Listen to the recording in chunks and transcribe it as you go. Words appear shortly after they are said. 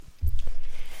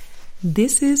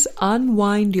This is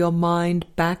Unwind Your Mind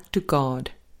Back to God,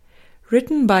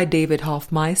 written by David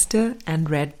Hoffmeister and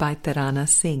read by Tarana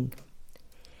Singh.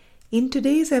 In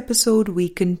today's episode, we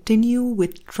continue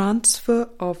with Transfer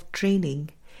of Training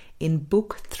in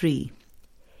Book 3.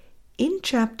 In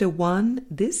Chapter 1,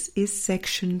 this is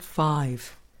Section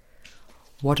 5.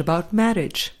 What about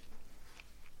marriage?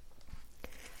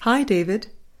 Hi, David.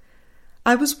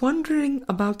 I was wondering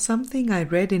about something I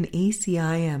read in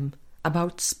ACIM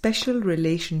about special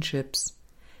relationships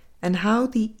and how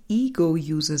the ego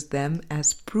uses them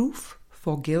as proof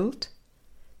for guilt,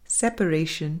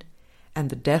 separation, and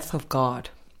the death of God.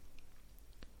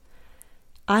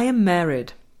 I am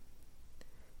married.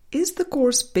 Is the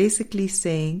Course basically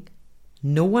saying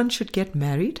no one should get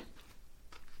married?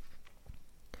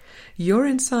 Your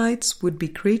insights would be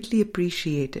greatly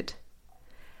appreciated.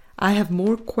 I have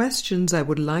more questions I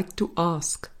would like to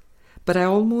ask, but I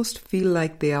almost feel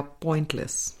like they are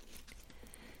pointless.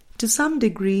 To some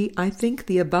degree, I think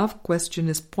the above question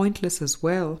is pointless as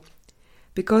well,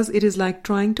 because it is like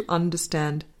trying to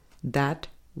understand that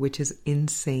which is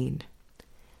insane,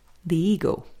 the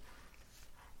ego.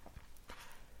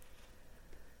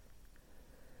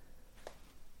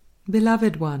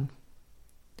 Beloved one,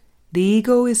 the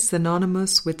ego is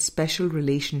synonymous with special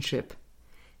relationship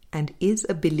and is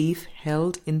a belief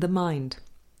held in the mind.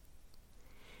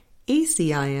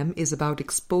 ACIM is about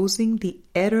exposing the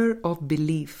error of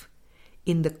belief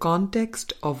in the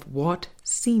context of what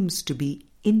seems to be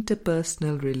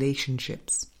interpersonal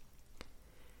relationships.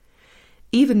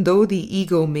 Even though the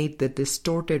ego made the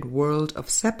distorted world of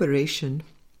separation,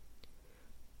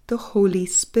 the Holy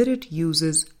Spirit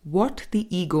uses what the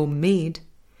ego made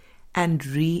and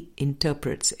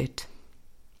reinterprets it.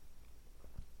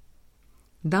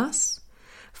 Thus,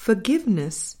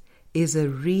 forgiveness is a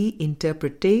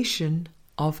reinterpretation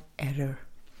of error.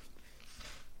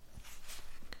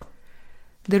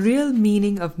 The real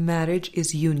meaning of marriage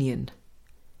is union,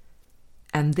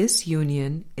 and this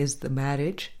union is the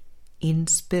marriage in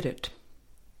spirit.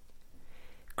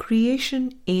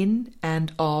 Creation in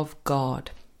and of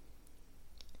God.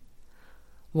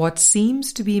 What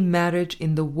seems to be marriage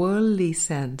in the worldly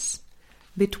sense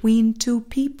between two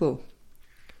people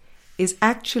is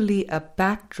actually a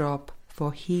backdrop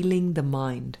for healing the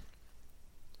mind.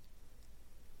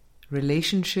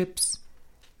 Relationships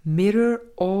mirror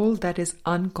all that is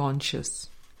unconscious,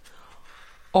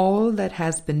 all that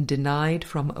has been denied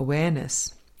from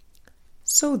awareness,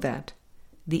 so that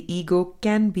the ego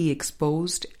can be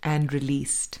exposed and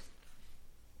released.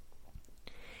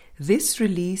 This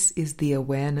release is the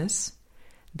awareness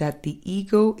that the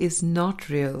ego is not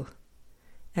real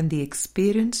and the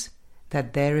experience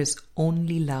that there is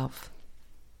only love.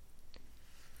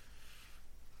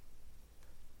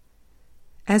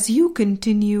 As you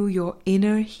continue your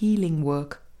inner healing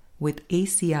work with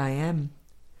ACIM,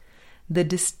 the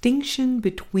distinction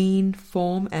between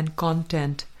form and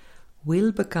content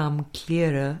will become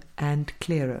clearer and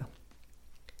clearer.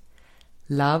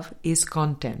 Love is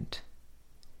content.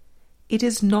 It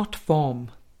is not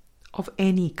form of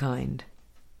any kind.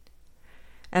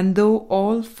 And though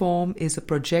all form is a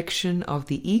projection of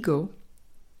the ego,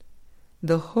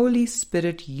 the Holy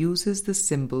Spirit uses the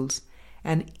symbols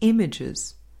and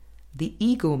images the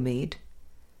ego made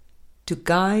to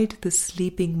guide the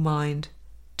sleeping mind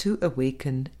to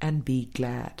awaken and be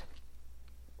glad.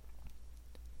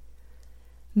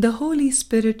 The Holy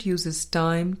Spirit uses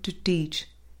time to teach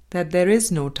that there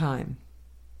is no time,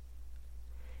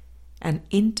 and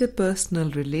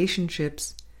interpersonal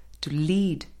relationships to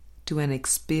lead to an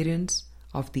experience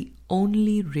of the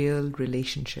only real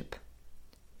relationship,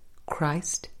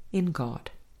 Christ in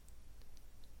God.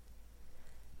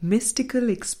 Mystical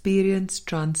experience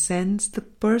transcends the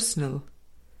personal,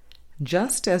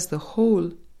 just as the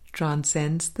whole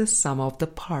transcends the sum of the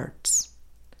parts.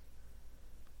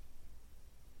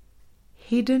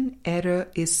 Hidden error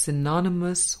is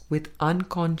synonymous with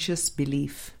unconscious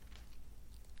belief.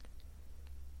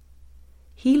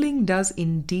 Healing does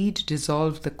indeed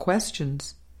dissolve the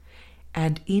questions,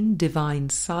 and in divine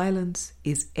silence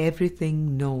is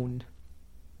everything known.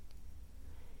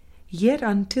 Yet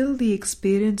until the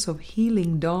experience of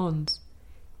healing dawns,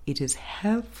 it is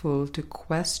helpful to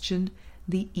question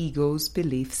the ego's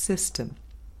belief system.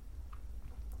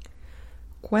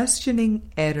 Questioning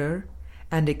error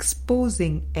and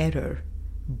exposing error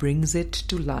brings it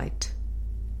to light,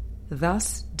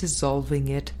 thus dissolving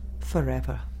it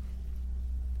forever.